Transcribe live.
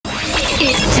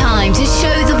It's time to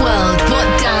show the world what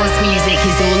dance music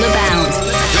is all about.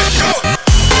 Let's go!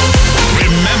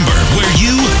 Remember where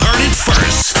you heard it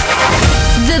first.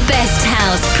 The best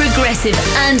house, progressive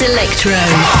and electro.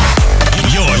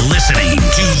 You're listening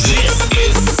to This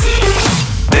Is Sick.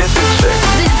 This is Sick.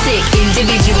 The Sick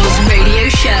Individuals Radio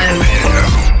Show.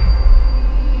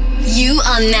 You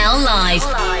are now live.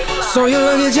 Saw your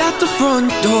luggage at the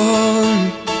front door,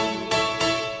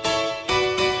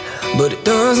 but it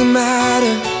doesn't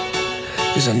matter,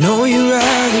 'cause I know you'd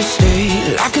rather stay.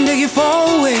 Life can take you far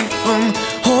away from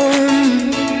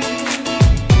home,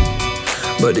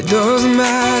 but it doesn't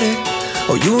matter.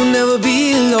 Oh, you'll never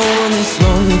be alone on this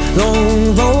long,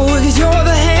 long road, 'cause you're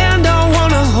the hand I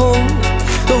wanna hold,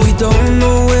 but we don't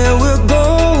know where we're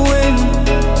going.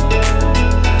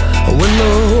 When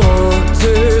the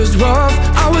water's rough,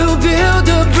 I will build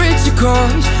a bridge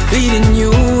across, leading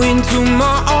you into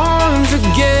my arms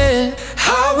again.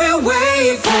 I will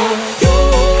wait for you.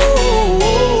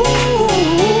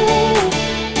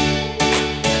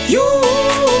 You.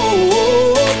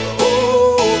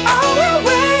 I will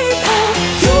wait for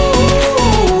you.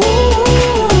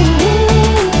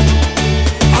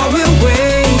 I will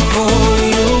wait for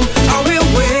you. I will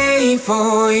wait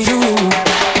for you.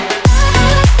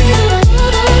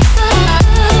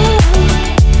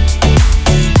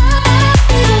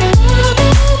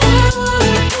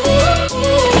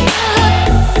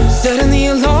 Setting the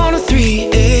alarm at 3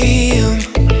 a.m.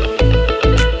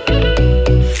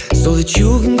 so that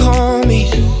you can call me,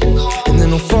 and then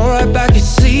I'll fall right back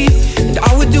asleep, and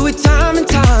I would do it time and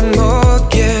time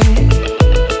again.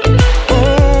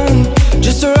 Oh,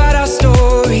 just to write our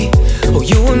story. Oh,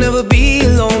 you will never be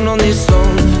alone on this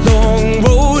long, long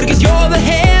road, 'cause you're the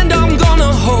hand I'm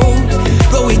gonna hold,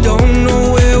 but we don't know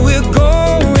where we're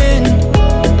going.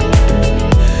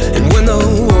 And when the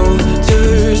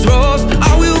water's rough,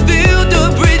 I will build a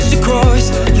bridge to cross,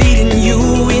 leading you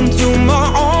into my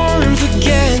arms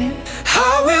again.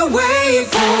 I will wait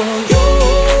for you.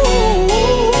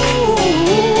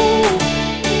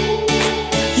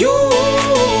 You.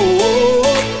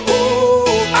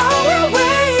 I will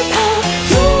wait for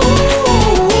you.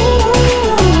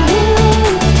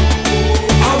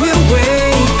 I will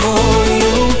wait for you.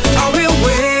 I will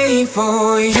wait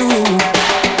for you.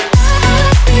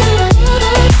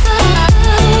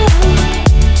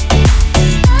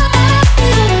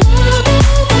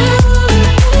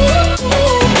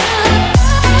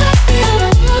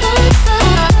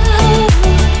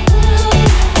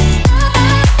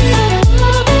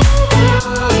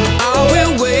 I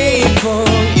will wait for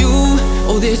you.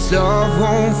 Oh, this love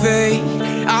won't fade.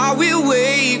 I will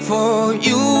wait for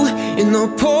you in the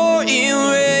pouring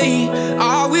rain.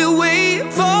 I will wait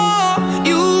for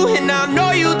you, and I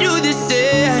know you'll do the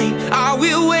same. I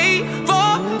will wait for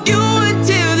you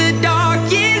until the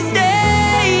darkest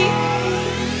day.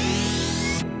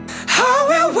 I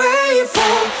will wait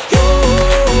for you.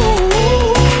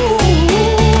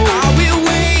 I will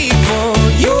wait for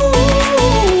you.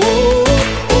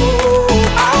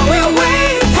 I will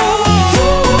wait for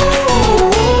you.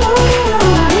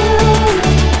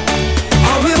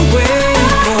 I will wait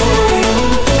for you.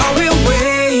 I will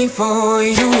wait for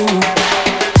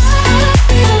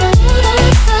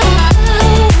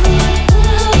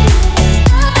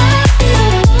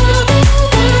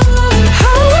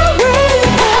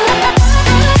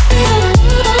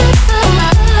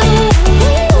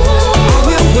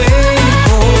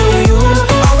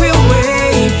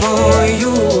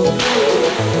you.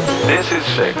 This is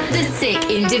Sick. The Sick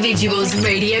Individuals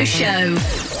Radio Show.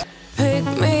 Pick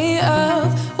me up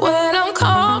when I'm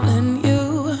calling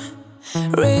you.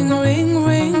 Ring, ring,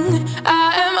 ring. I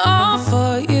am all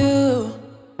for you.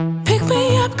 Pick me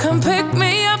up, come pick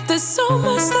me up. There's so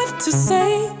much left to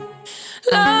say.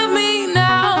 Love me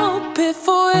now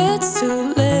before it's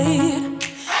too late.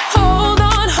 Hold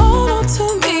on to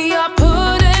me. You're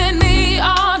putting me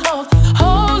on hold.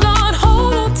 Hold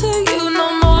on to you. No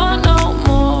more, no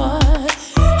more.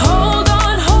 Hold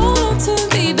on to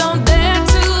me. Don't dare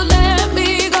to let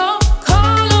me go.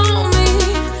 Call on me,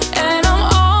 and I'm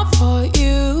all for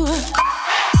you.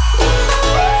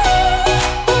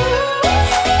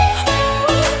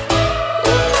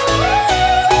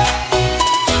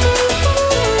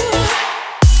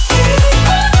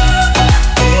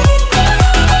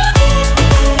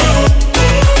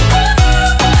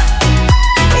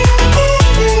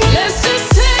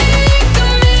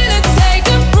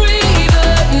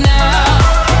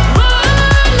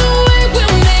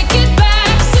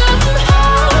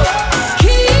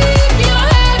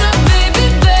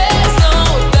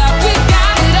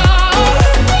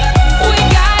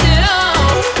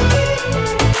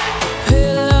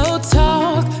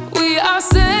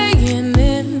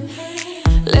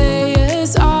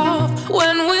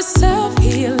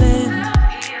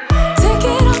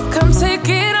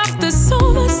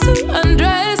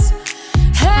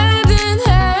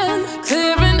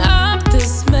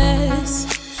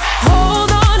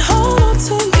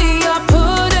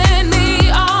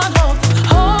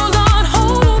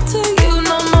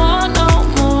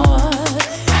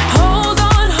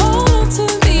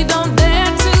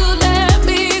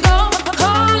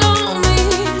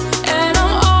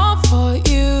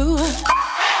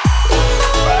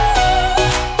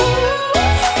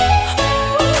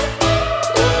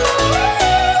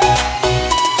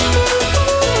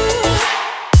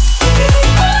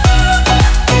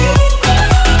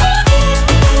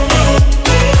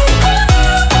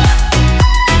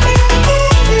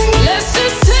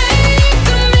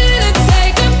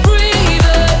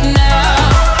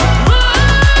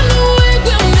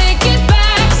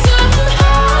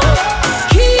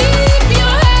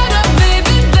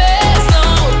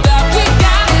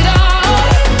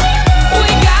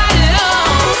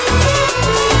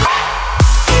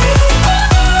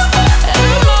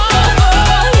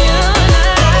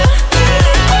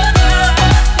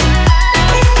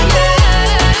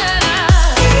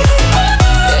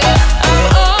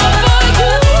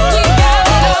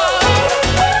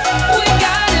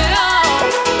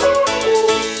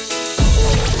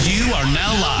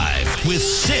 Now live with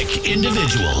Sick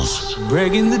Individuals.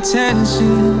 Breaking the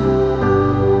tension.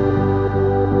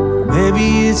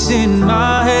 Maybe it's in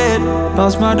my head.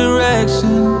 Lost my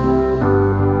direction.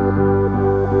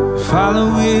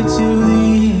 Follow it to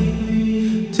the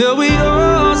end. Till we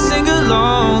all sing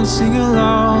along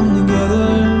together.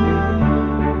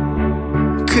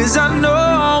 'Cause I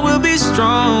know we'll be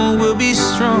strong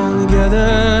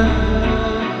together.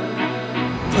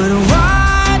 But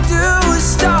why do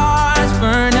stars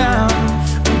burn out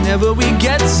whenever we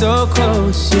get so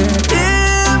close?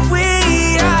 Yeah, if we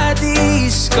had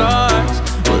these scars,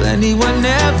 will anyone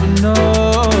ever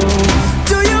know?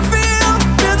 Do you feel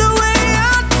the way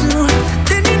I do?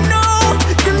 Then you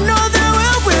know that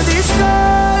we'll wear these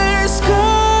scars,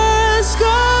 scars,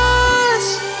 scars.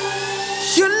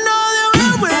 You know that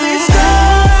we'll wear these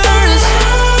scars.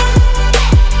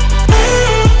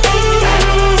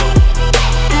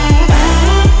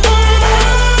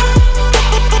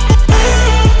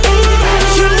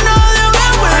 You know that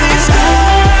we'll wear these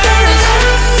scars.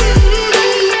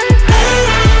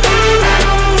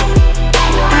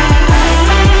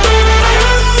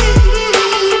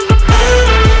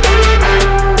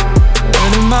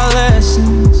 Learning my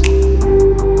lessons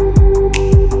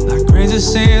like grains of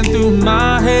sand through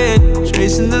my head,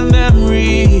 tracing the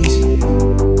memories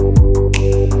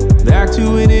back to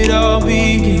when it all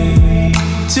began.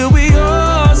 Till we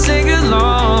all sing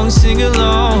along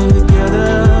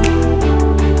together.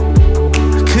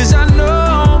 'Cause I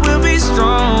know we'll be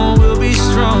strong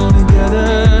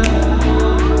together.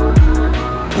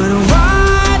 But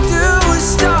why do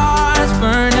stars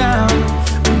burn out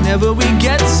whenever we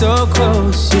get so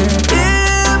close?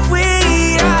 Yeah, if we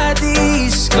had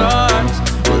these scars,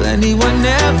 will anyone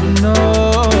ever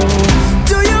know?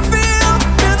 Do you feel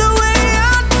the way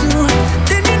I do?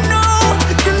 Then you know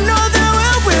that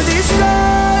we'll wear these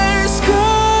scars,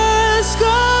 scars,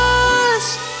 scars.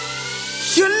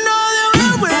 You know that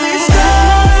we'll wear these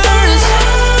scars.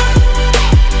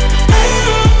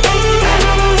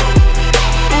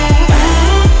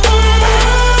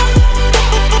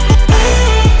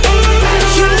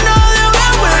 You know that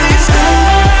we'll wear these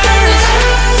scars.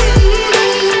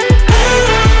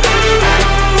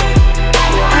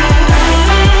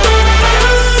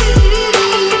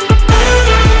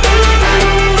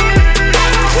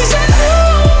 Cause I know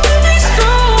we'll be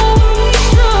strong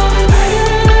together.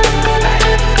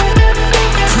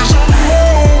 Cause I know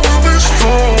we'll be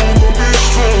strong together.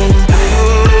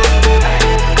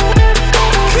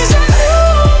 Cause I know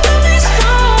we'll be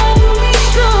strong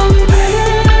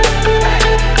together.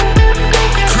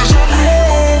 Cause I know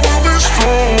we'll be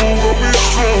strong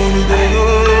together.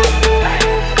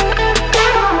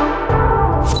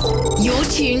 You're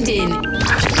tuned in.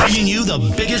 Bringing you the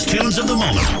biggest tunes of the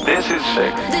moment. This is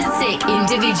sick. The Sick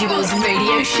Individuals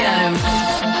Radio Show.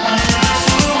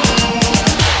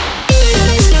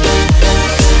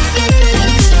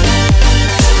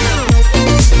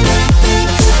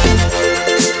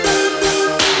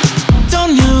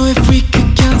 Don't know if we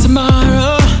could count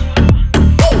tomorrow,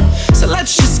 so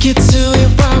let's just get to it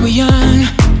while we're young,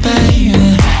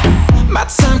 baby. My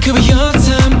time could be your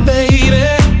time, baby.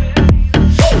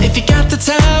 If you got the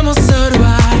time, well so do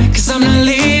I, 'cause I'm not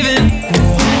leaving.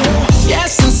 Yeah,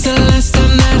 since the last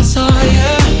time that I saw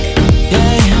you,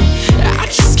 yeah, I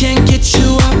just can't get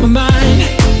you off my mind,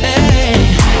 hey.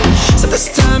 So this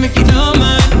time, if you don't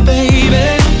mind,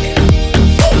 baby,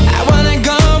 I wanna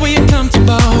go where you're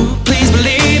comfortable. Please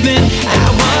believe me. I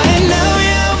wanna know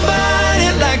your body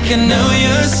like I know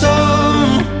your soul.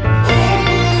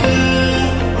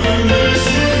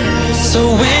 So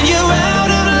when you're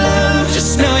out of love,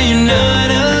 just know you're not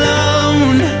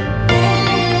alone.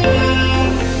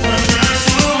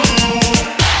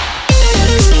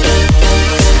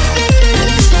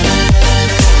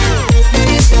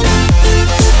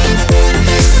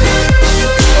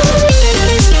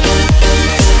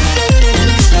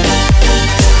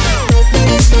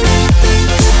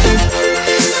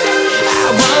 I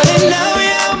wanna know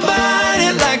your body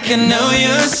like I know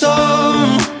your soul.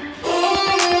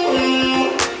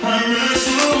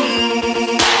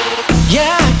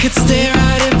 Yeah, I could stay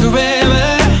right here forever.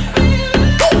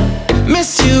 Miss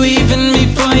you even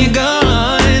before you're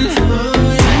gone.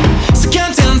 So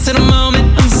count down to the moment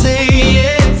I'm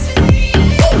saying.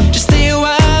 Just stay a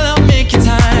while, I'll make your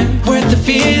time worth the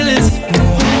feelings.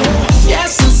 Yeah,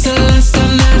 since the last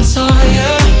time that I saw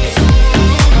you,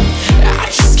 I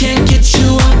just can't get you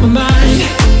off my mind.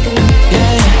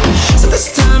 Yeah, so this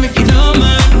time if you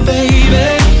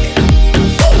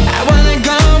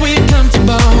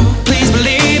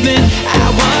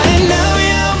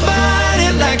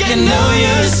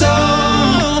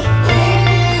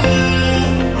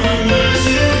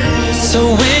So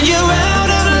when you're out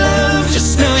of love,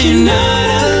 just know you're not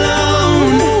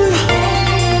alone.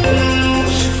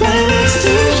 Right next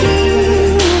to you.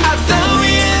 I thought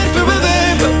we had forever,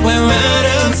 but we're out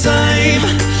of time.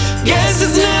 Guess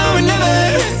it's now or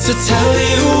never to tell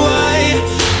you why.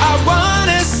 I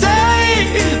wanna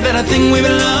say that I think we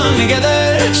belong together.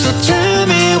 So tell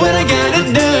me what I gotta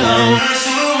do.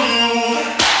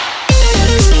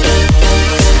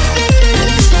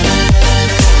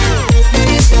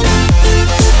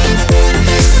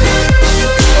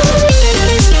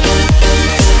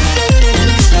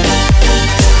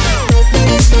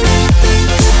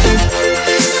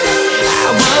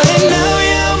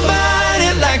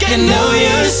 I know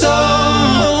your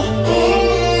soul.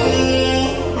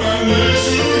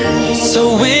 So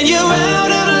when you're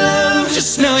out of love,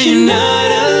 just know you're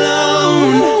not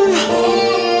alone.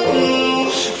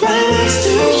 Right next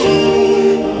to you.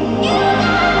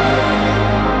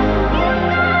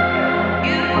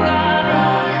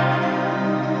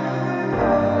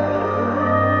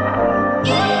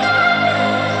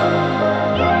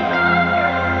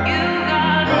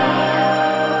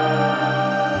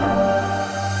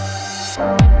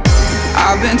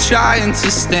 I've been trying to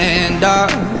stand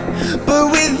up, but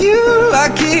with you I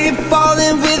keep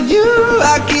falling. With you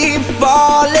I keep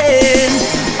falling.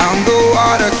 I'm the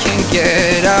water, can't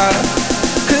get up,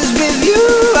 'cause with you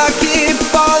I keep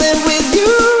falling. With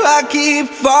you I keep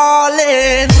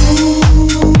falling.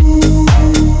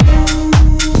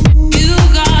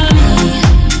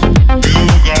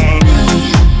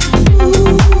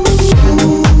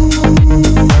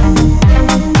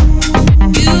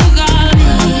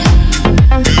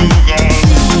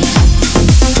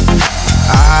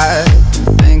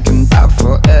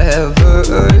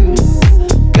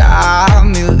 Got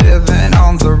me living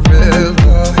on the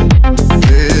river.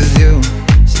 With you,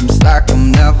 seems like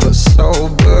I'm never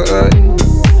sober.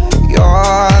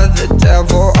 You're the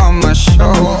devil on my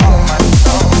shoulder.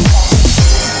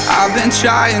 I've been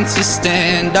trying to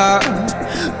stand up,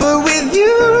 but with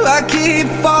you I keep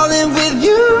falling. With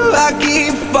you I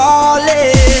keep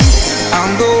falling.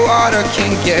 I'm the water,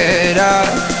 can't get up,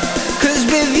 'cause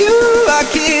with you I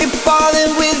keep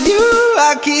falling. With you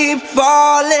I keep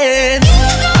falling.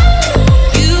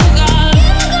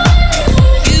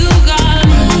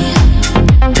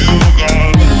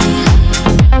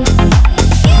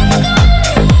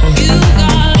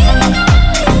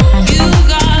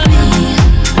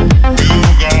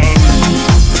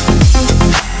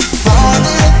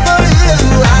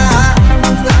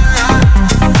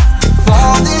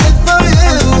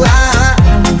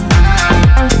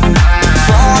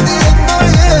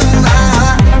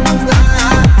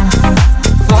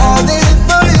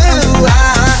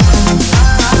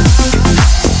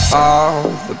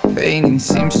 Painting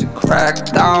seems to crack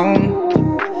down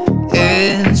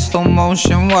in slow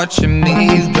motion, watching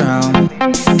me drown.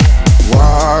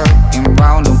 Walking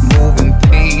round the moving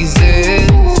pieces,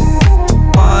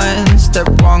 one step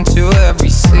wrong to every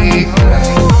secret.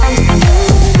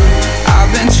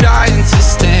 I've been trying to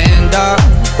stand up,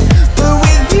 but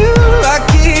with you I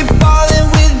keep falling.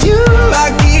 With you I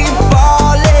keep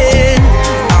falling.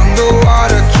 I'm the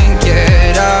water, can't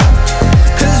get up,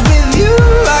 'cause with you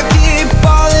I keep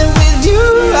falling. With you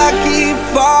I keep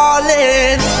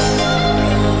falling.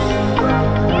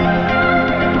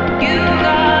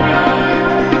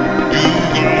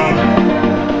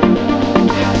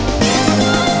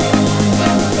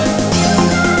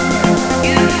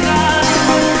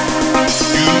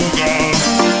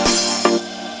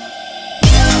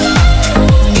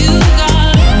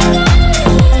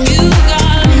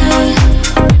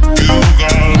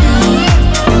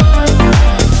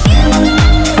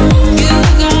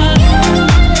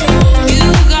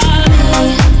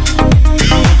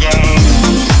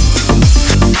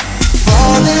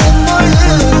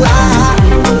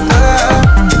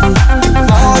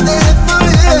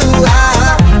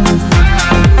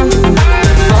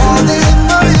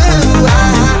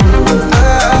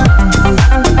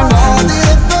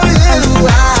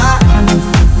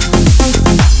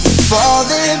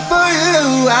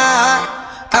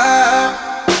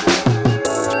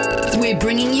 We're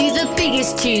bringing you the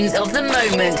biggest tunes of the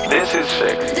moment. This is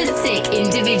sick. The Sick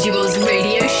Individuals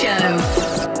Radio Show.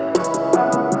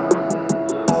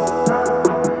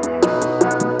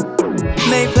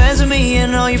 Make plans with me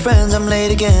and all your friends. I'm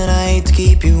late again, I hate to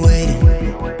keep you waiting.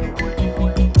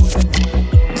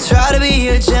 Try to be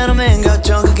a gentleman, got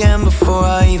drunk again before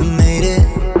I even made it.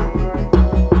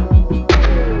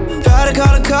 Try to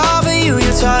call a car for you,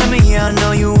 you're tired of me, I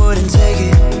know you wouldn't take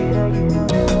it.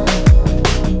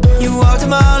 You walked a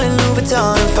mile in Louis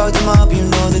Vuitton and fucked them up, you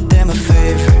know that they're my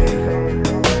favorite.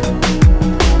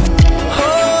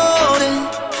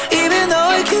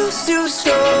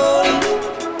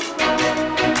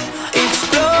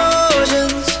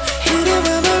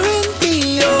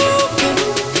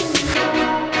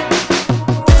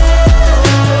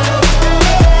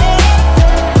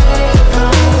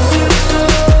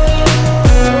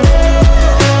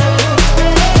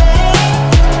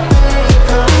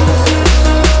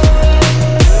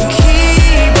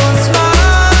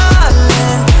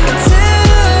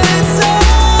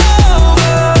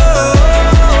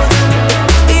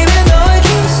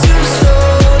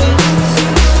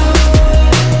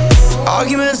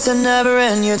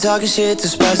 you're talking shit to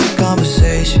spice the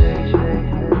conversation.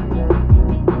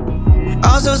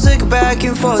 I'm so sick of back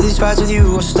and forth, these fights with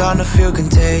you are starting to feel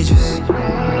contagious.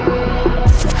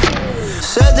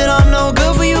 Said that I'm no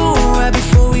good for you right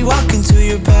before we walk into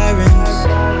your parents.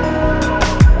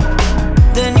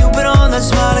 Then you put on that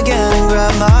smile again and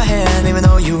grab my hand even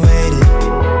though you hate it.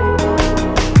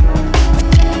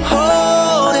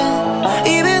 Hold it,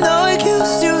 even though it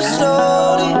kills you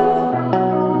slowly.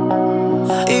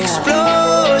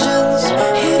 Explosions,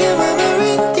 hidden when we're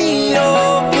in the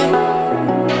open.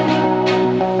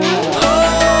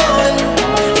 Hold it,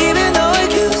 even though it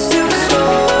kills you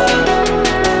slowly.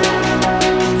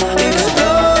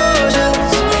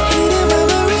 Explosions, hidden when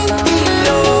we're in the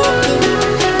open.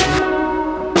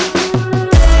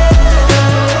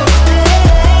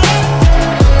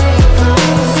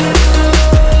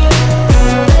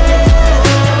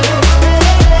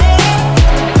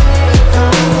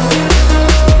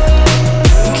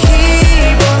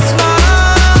 Keep on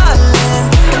smiling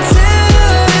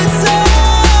till it's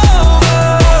over,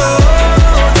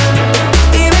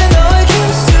 even though it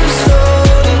kills you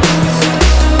slowly.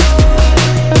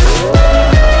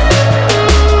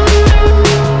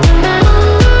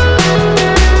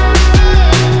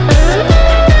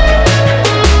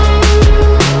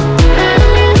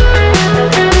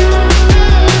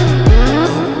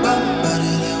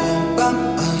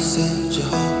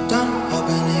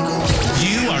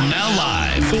 You are now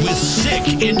live with Sick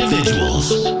Individuals.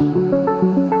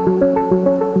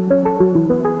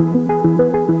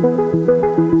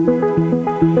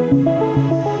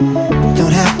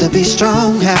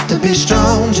 Don't have to be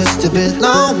strong just to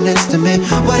belong next to me.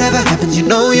 Whatever happens, you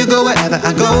know you go wherever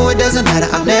I go. It doesn't matter,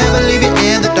 I'll never leave you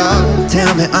in the dark.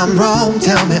 Tell me I'm wrong,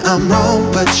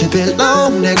 but you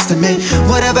belong next to me.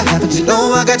 Whatever happens, you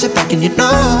know I got your back and you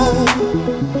know.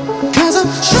 'Cause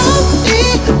I'm strong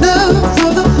enough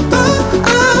for the both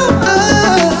of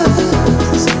us.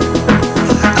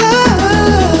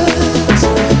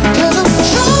 'Cause I'm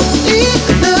strong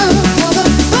enough for the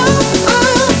both of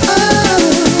us.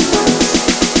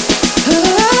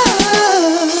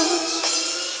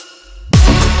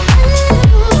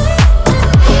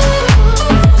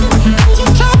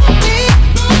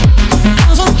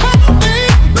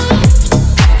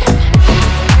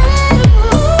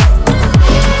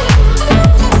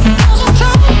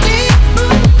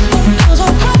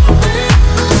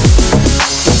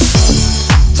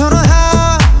 Don't know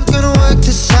how I'm gonna work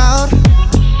this out.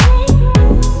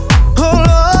 Oh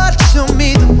Lord, show me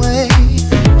the way.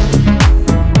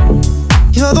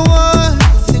 You're the one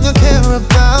thing I care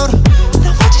about, and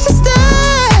I want you to stay.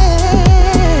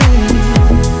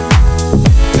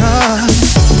 'Cause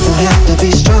don't have to be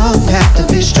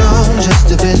strong just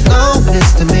to belong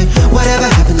next to me. Whatever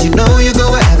happens, you know you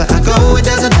go wherever I go. It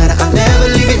doesn't matter, I'll never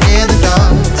leave you in the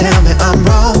dark. Tell me I'm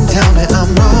wrong,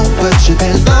 but you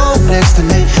belong next to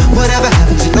me. Whatever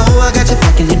happens, you know I got your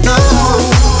back and you know.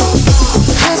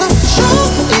 'Cause I'm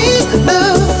strong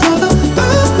enough for the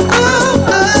both of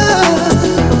us.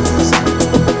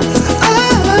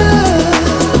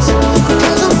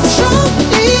 'Cause I'm strong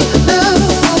enough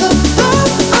for the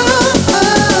both of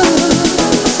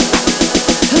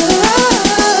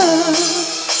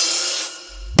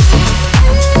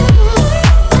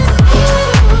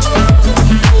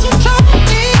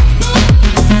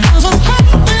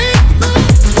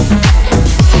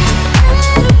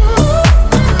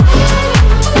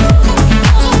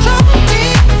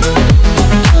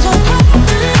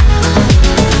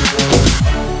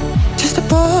Just a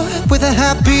boy with a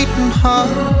half-beaten heart,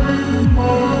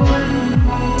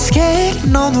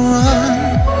 skating on the run.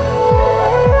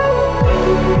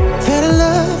 Fell in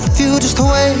love with you just the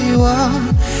way you are.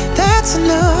 That's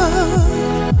enough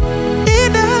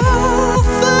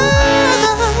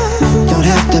further. Don't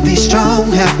have to be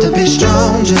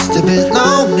strong just to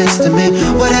belong next to me.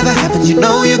 Whatever happens, you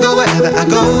know you go wherever I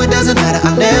go. It doesn't matter,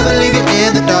 I'll never leave you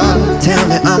in the dark. Tell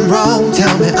me I'm wrong,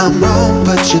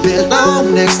 but you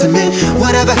belong next to me.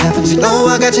 Whatever happens, you know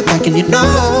I got your back and you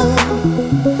know.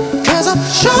 'Cause I'm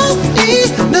strong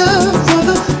enough for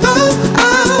the both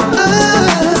of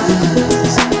us.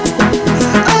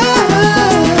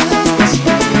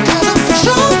 'Cause I'm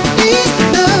strong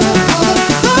enough for the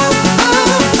both of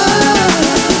us.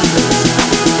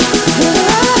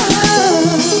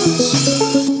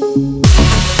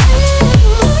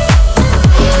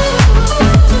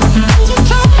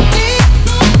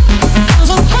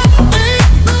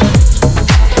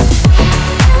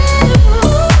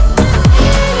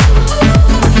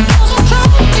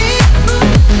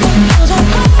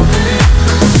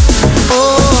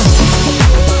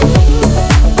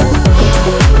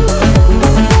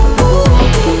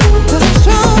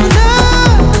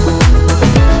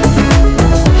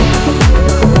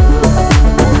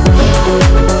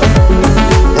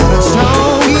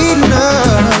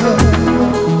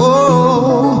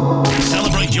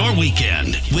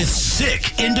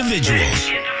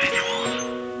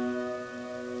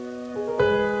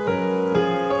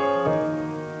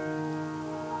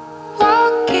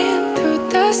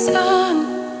 sun.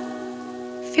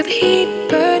 Feel the heat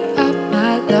burn up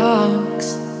my lungs.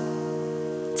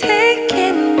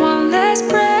 Taking one last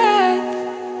breath.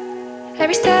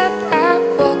 Every step I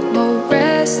walk, no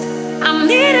rest. I'm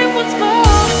needing once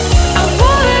more. I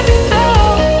won't let me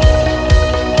fall.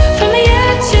 From the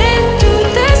edge into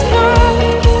this world.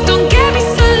 Don't get me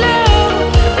so low.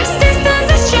 Resistance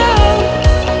is show.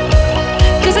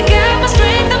 'Cause I got my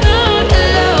strength, I'm not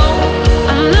alone.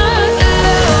 I'm not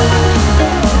alone.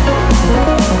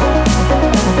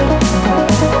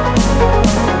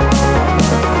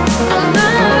 I'm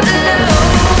not alone.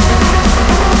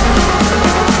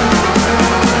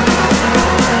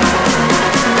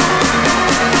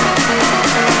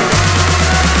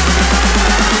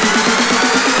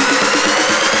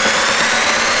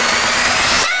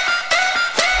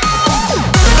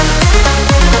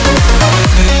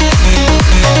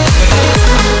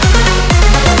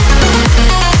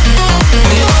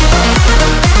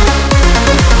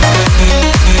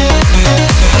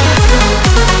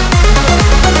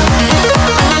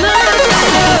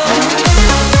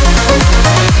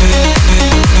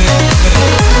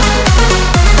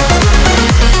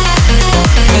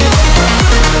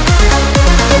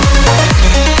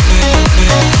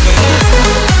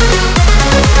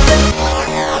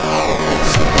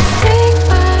 Sing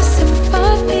my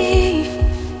symphony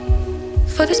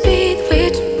for the speed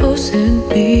which moves in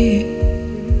me.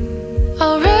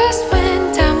 I'll rest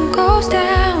when time goes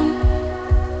down.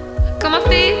 Got my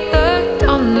feet locked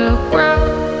on the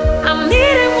ground. I'm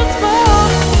needing once more.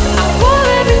 I won't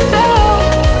let me fall.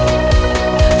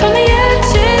 From the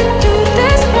edge into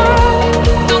this world.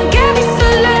 Don't get me so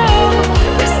low.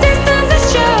 Resistance is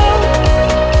show.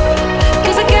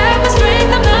 'Cause I got my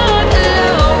strength, I'm not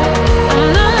alone. I'm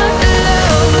not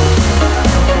alone.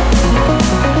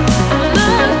 I'm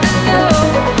not alone.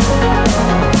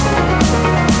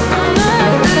 I'm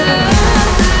not alone.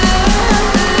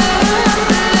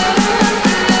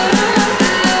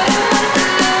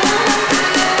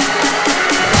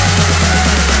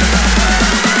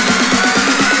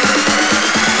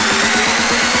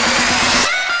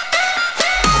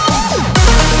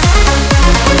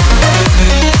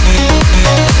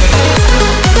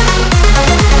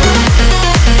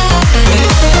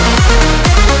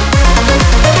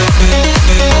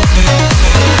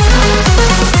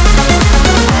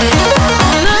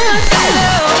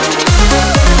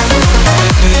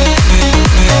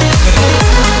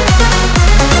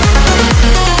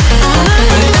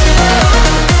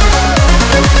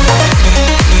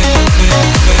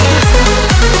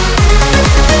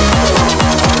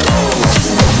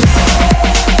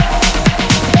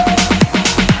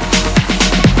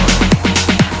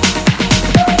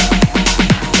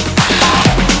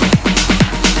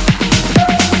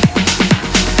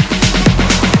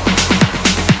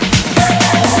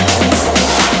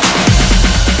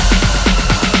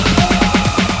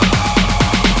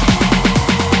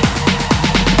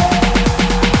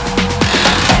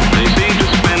 They seem to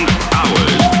spend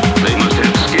hours. They must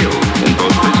have skill in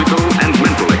both physical and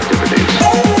mental activities.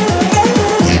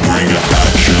 We bring it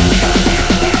action.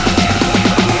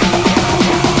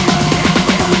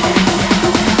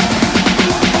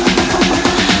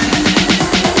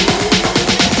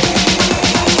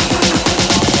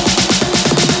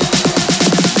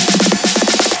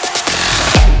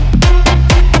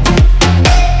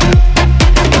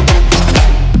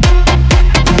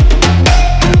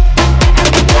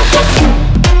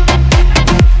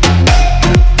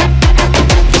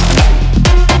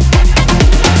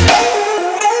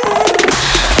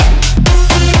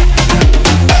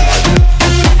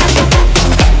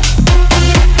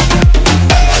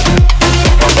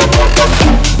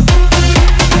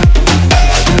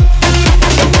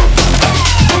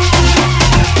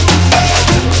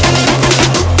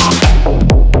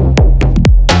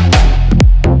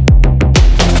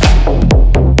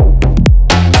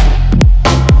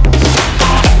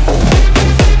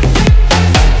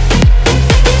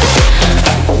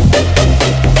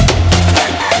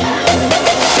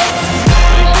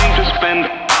 They seem to spend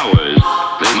hours.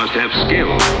 They must have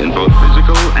skill in both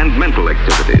physical and mental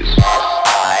activities.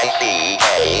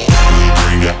 We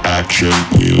bring the action,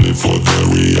 we live for the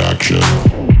reaction.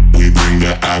 We bring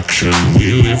the action,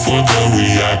 we live for the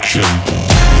reaction.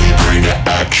 We bring the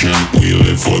action, we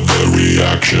live for the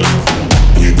reaction.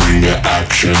 We bring the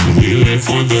action, we live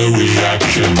for the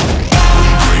reaction. We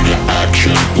bring the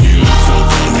action, we live for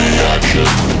the reaction.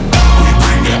 We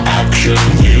bring the action,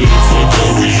 we live for the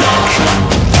reaction.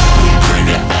 We bring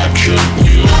the action,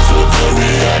 we live for the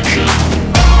reaction.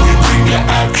 We bring the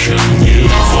action, we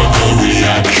live for the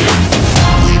reaction.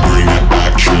 We bring the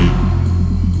action.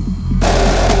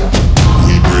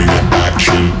 We bring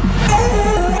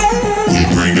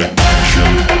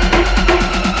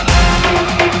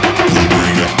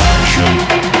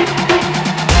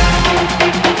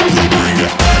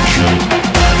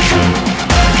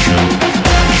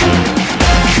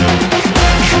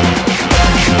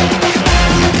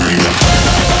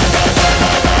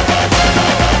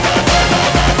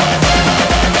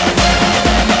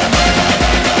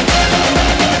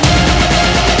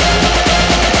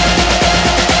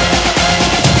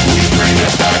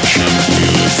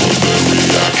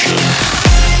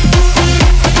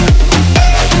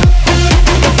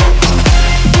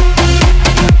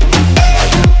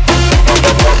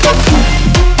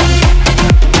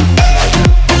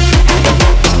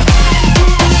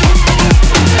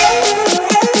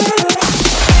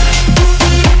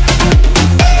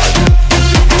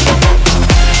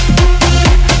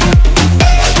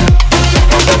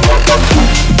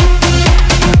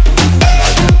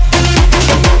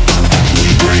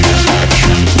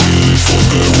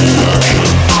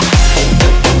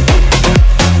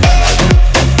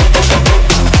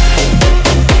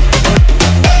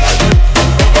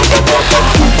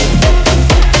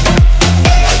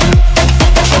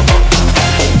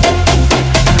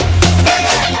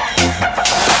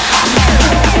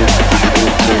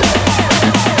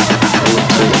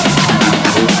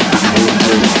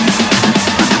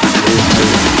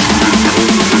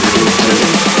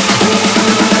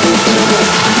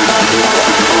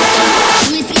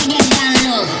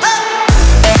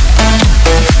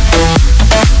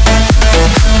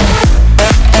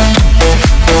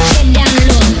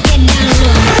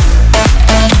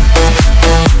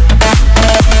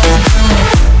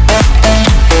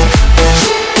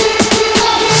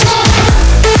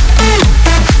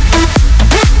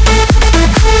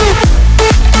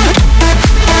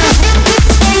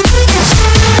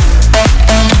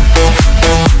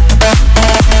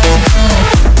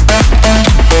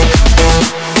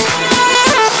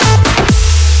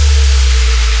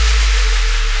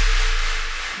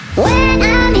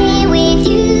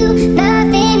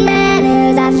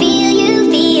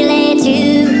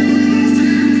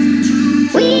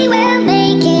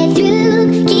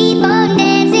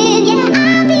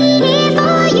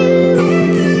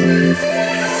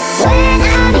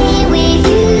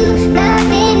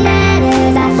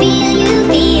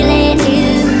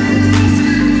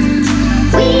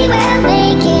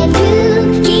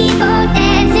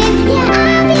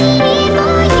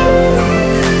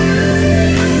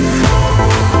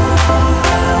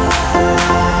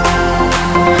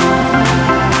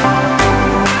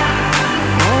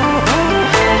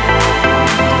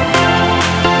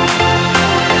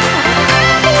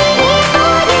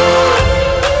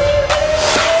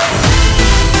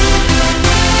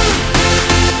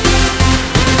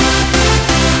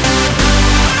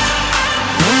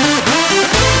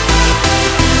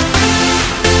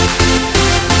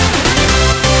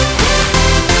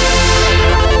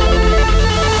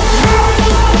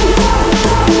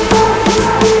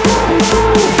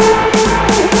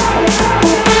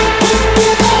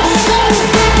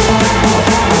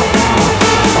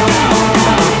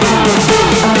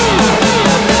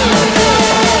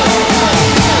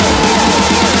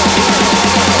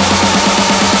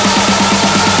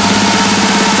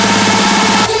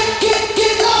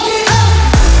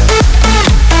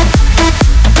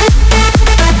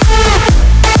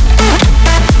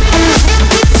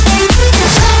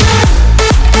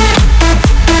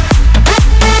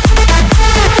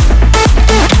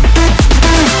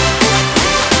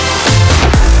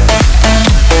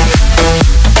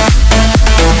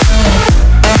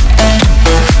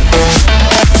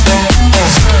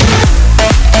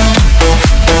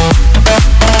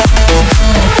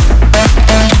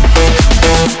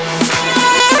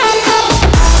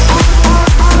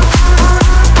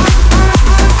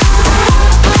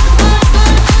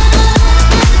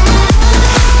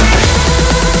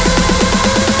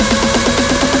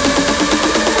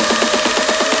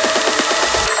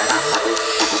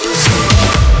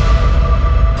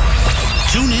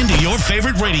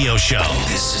Radio Show.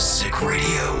 This is Sick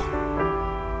Radio.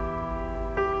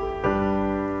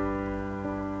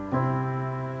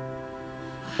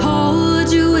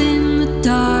 Hold you in the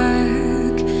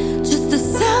dark, just the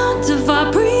sound of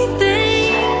our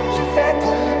breathing.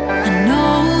 I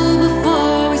know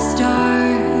before we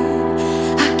start,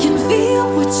 I can feel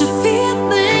what you're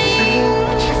feeling.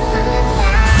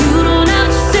 You don't have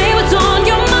to say what's on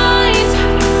your mind,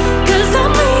 'cause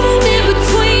I'm reading in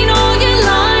between all your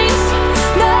lines.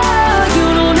 No, you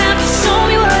don't have to show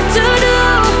me what to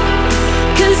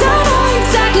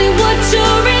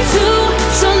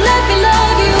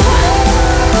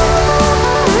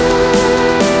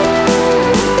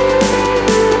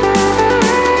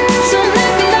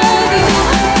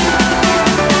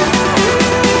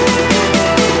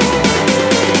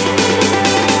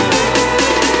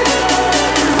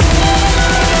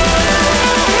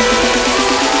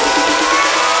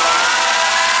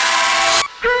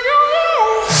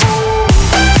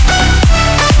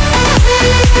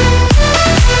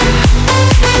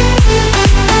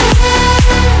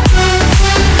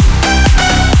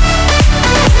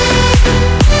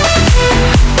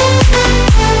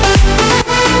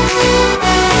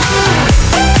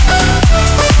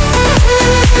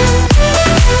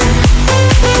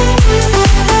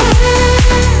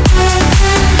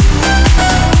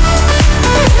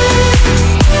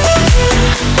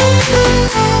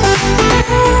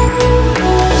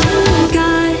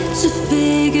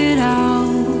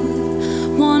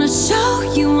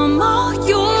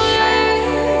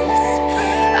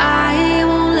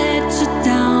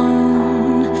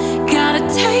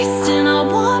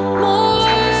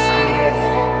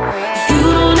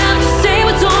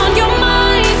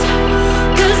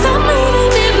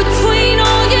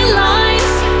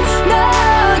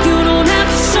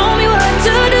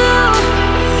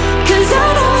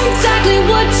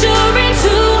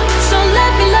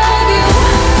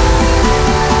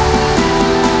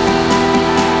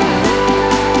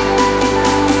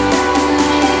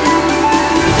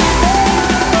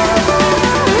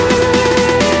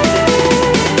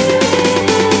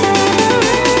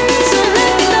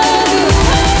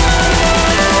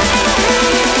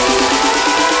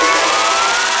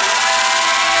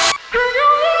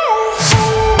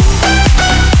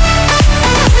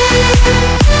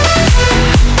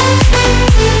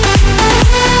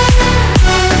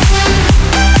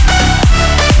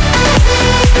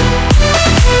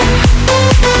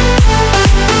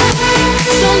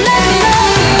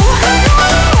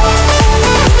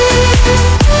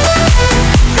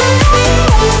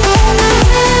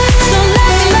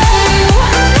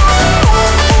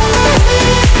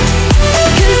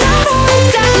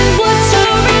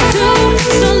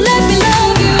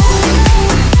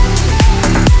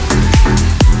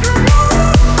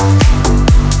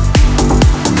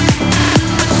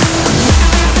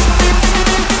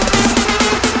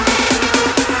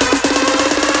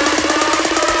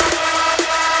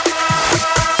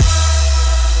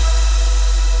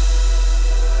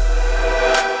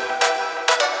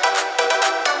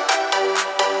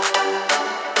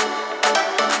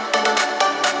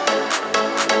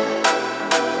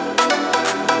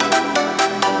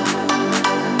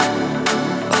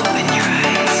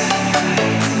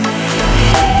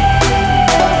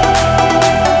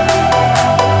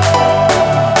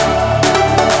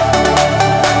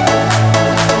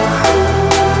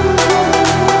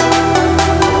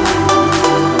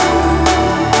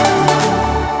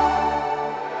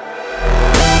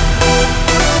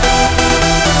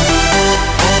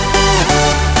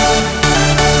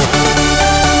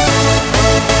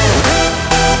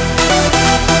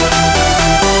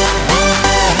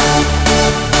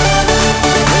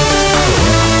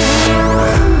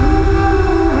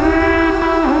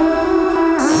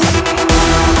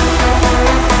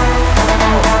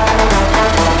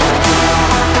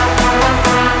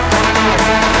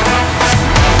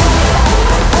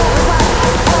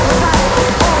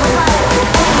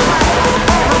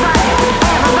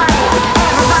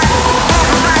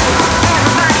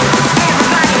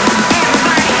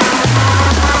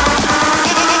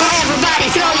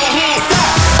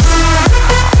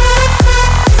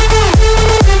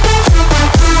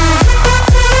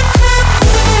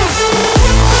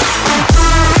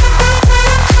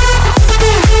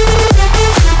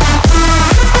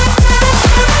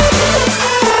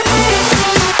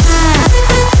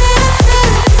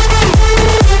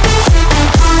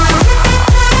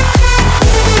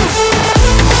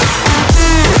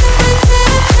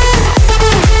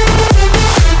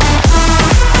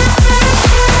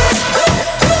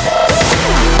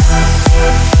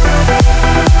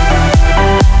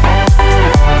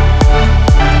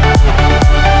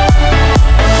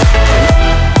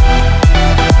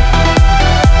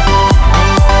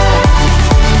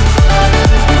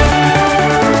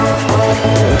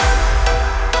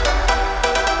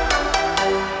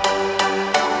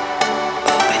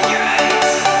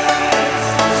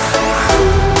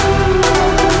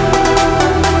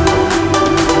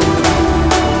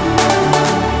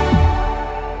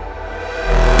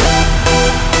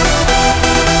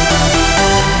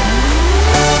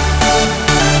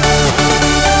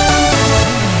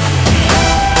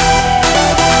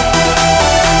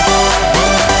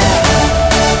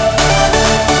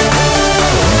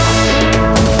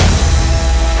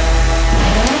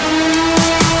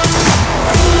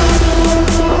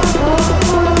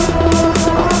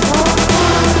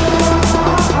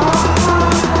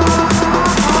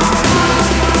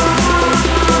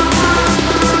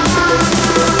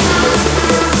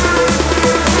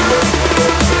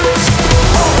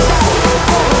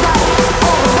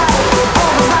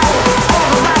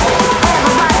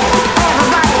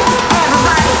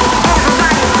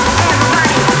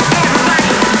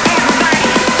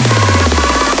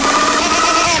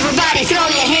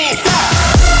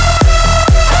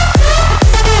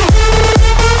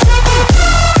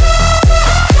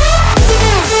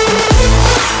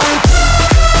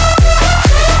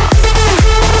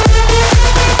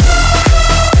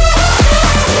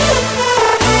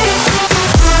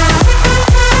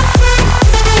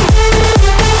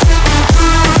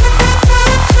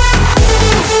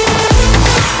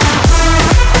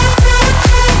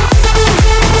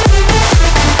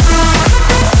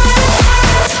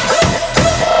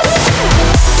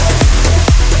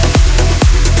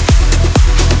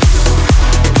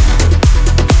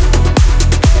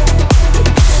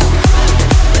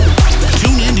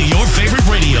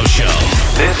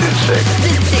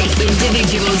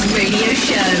Individuals Radio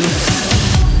Show.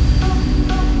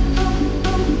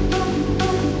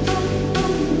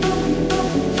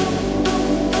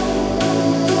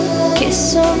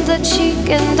 Kiss on the cheek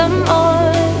in the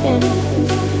morning.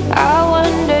 I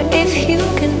wonder if you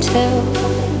can tell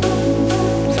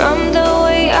from the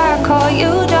way I call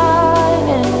you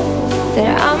darling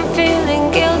that I'm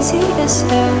feeling guilty as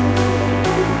hell.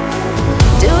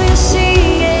 Do you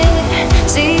see it?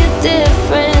 See a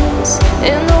difference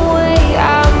in the way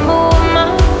I move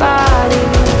my body?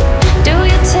 Do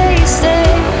you taste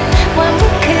it when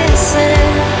we're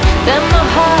kissing? Then my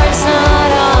heart's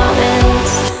not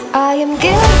honest. I am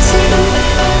guilty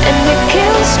and it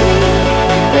kills me.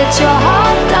 Let your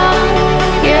heart down.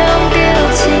 Yeah, I'm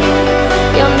guilty.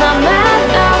 You're not mad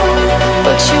now,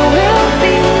 but you will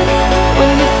be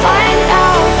when you find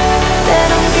out that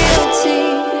I'm guilty.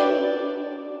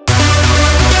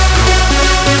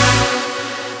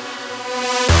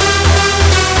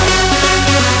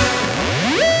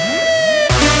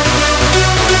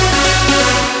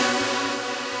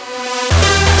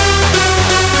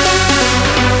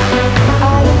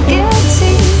 I am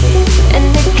guilty and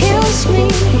it kills me.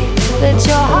 Let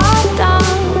your heart down.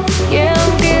 Yeah,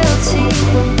 I'm guilty.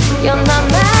 You're not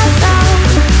mad now,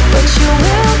 but you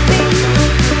will be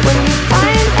when you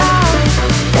find out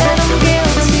that I'm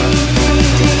guilty.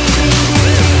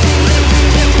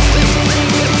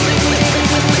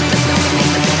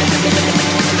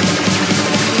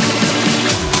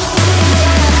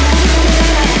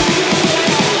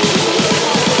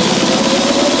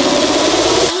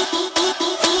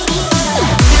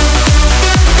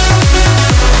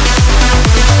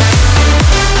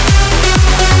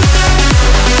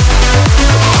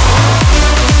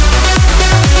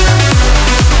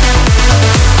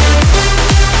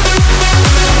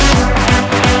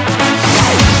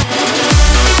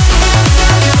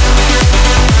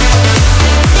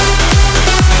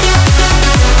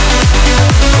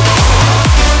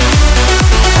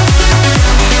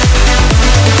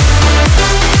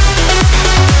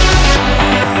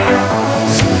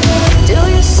 Do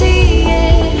you see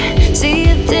it? See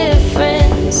a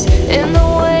difference in the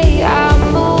way I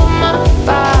move my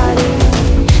body?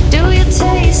 Do you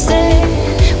taste it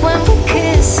when we're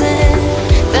kissing?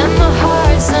 Then my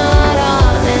heart's not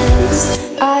honest.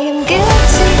 I am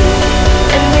guilty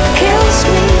and it kills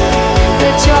me.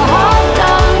 Let your heart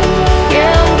down.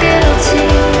 Yeah, I'm guilty.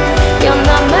 You're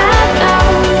not mad now,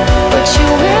 but you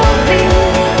will be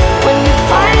when you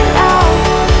find out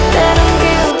that I'm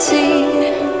guilty.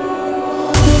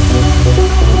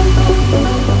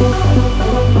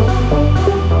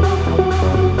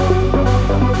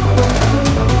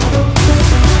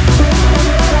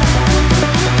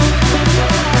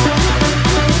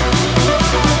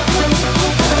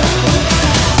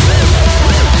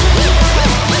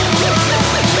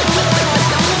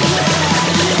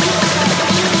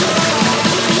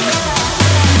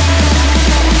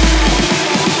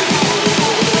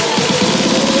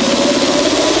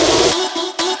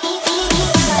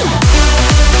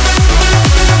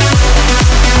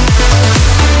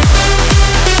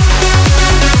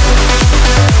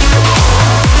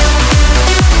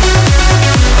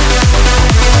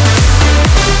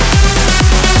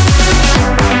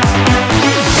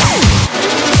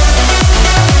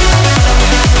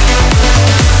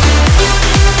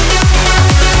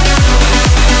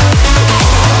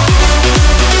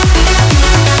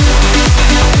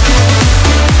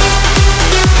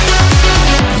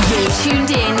 You're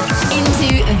tuned in into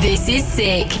This Is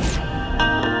Sick.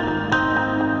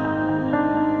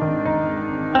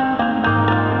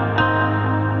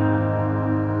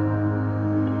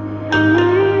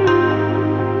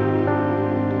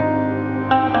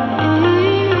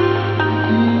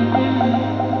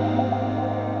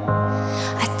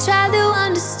 I try to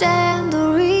understand the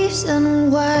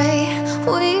reason why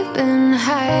we've been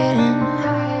hiding.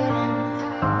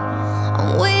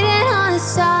 I'm waiting on a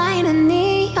sign, a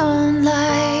neon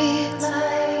light.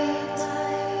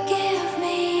 Give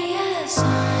me a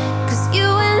sign. 'Cause you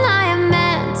and I are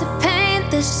meant to paint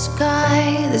the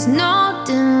sky. There's no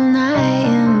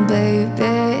denying,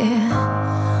 baby.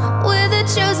 We're the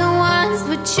chosen ones,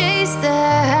 we chase the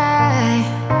high.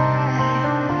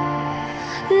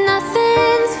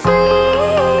 Nothing's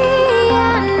free.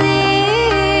 I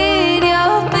need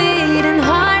your beating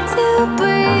heart to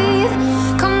breathe.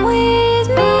 Come with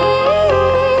me,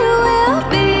 we'll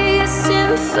be a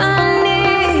symphony.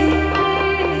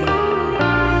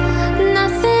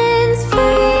 Nothing's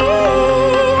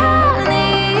free. I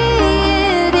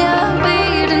need your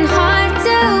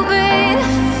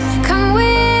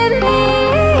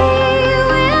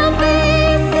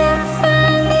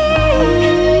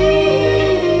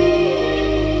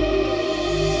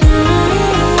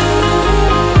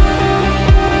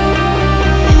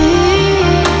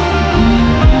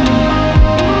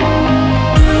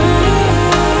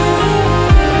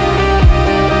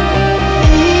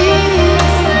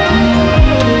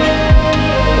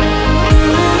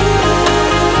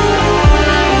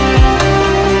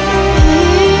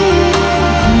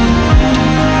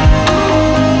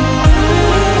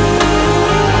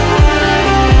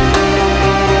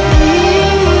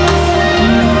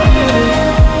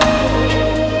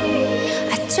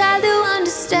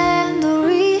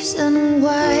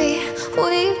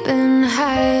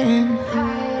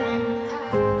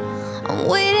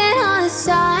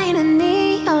sign, and